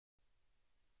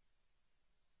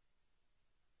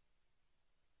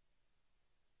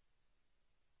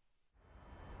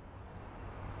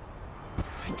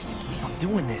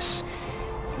doing this?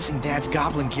 Using Dad's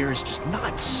goblin gear is just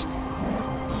nuts.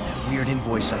 That weird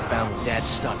invoice I found with Dad's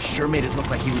stuff sure made it look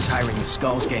like he was hiring the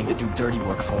Skulls gang to do dirty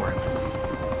work for him.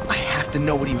 I have to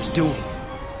know what he was doing.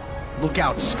 Look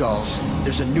out, Skulls.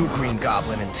 There's a new green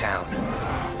goblin in town.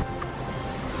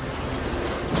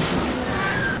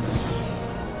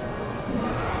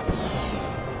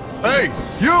 Hey,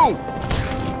 you!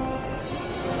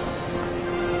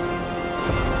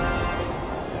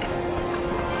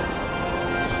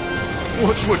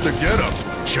 What's with the getup,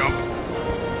 chump?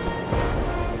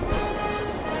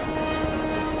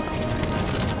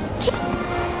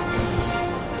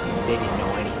 They didn't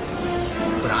know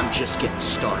anything, but I'm just getting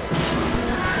started.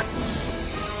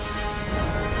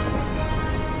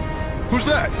 Who's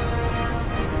that?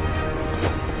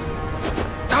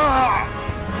 Ah!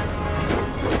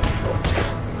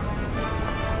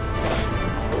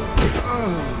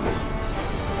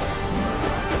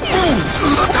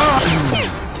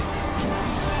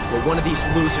 Well, one of these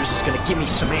losers is gonna give me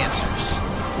some answers.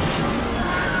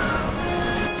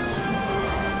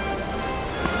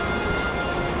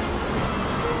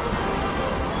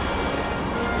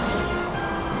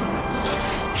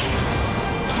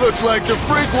 Looks like the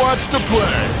freak wants to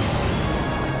play.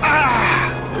 Ah!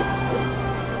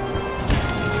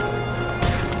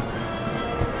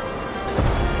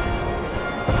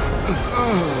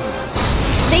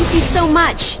 Thank you so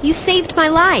much. You saved my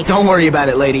life. Don't worry about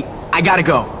it, lady. I gotta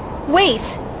go. Wait.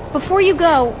 Before you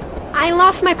go, I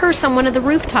lost my purse on one of the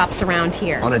rooftops around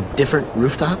here. On a different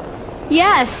rooftop?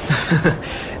 Yes.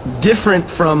 Different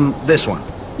from this one?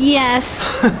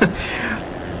 Yes.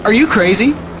 Are you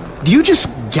crazy? Do you just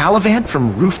gallivant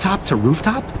from rooftop to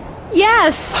rooftop?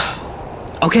 Yes.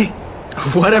 Okay,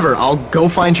 whatever. I'll go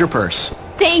find your purse.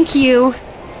 Thank you.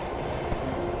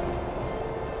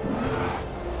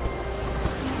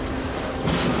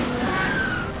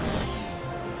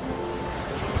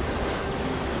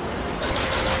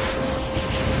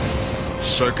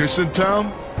 Circus in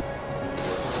town?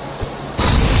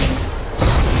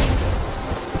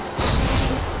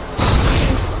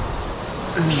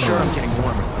 I'm sure I'm getting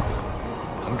warmer, though.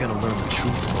 I'm gonna learn the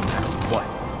truth no matter what.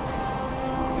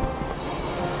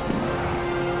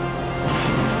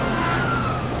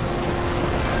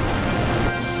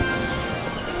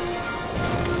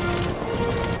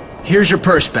 Here's your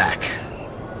purse back.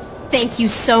 Thank you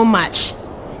so much.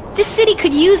 This city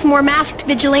could use more masked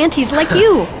vigilantes like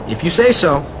you. If you say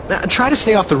so. Try to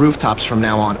stay off the rooftops from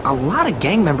now on. A lot of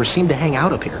gang members seem to hang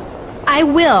out up here. I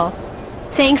will.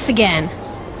 Thanks again.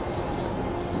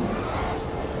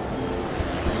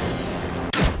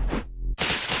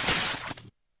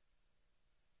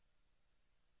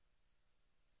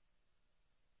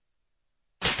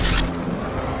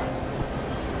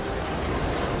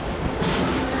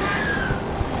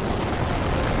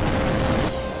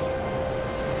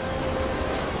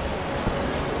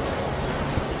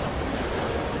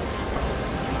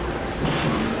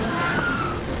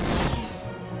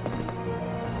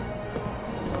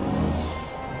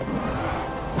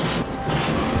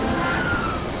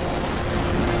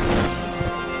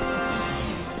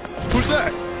 Who's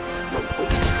that?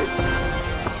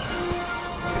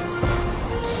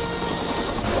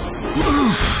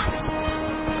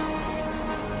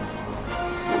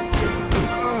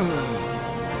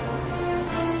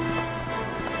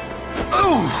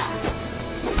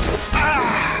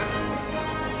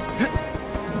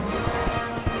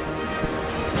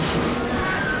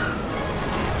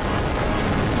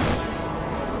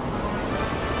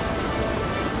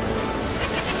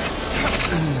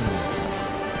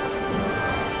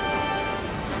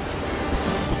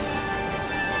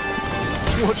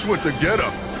 What's with the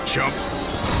getup, chump?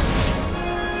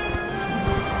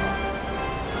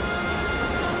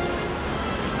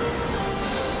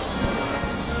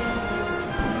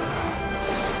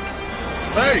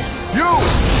 Hey,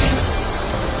 you!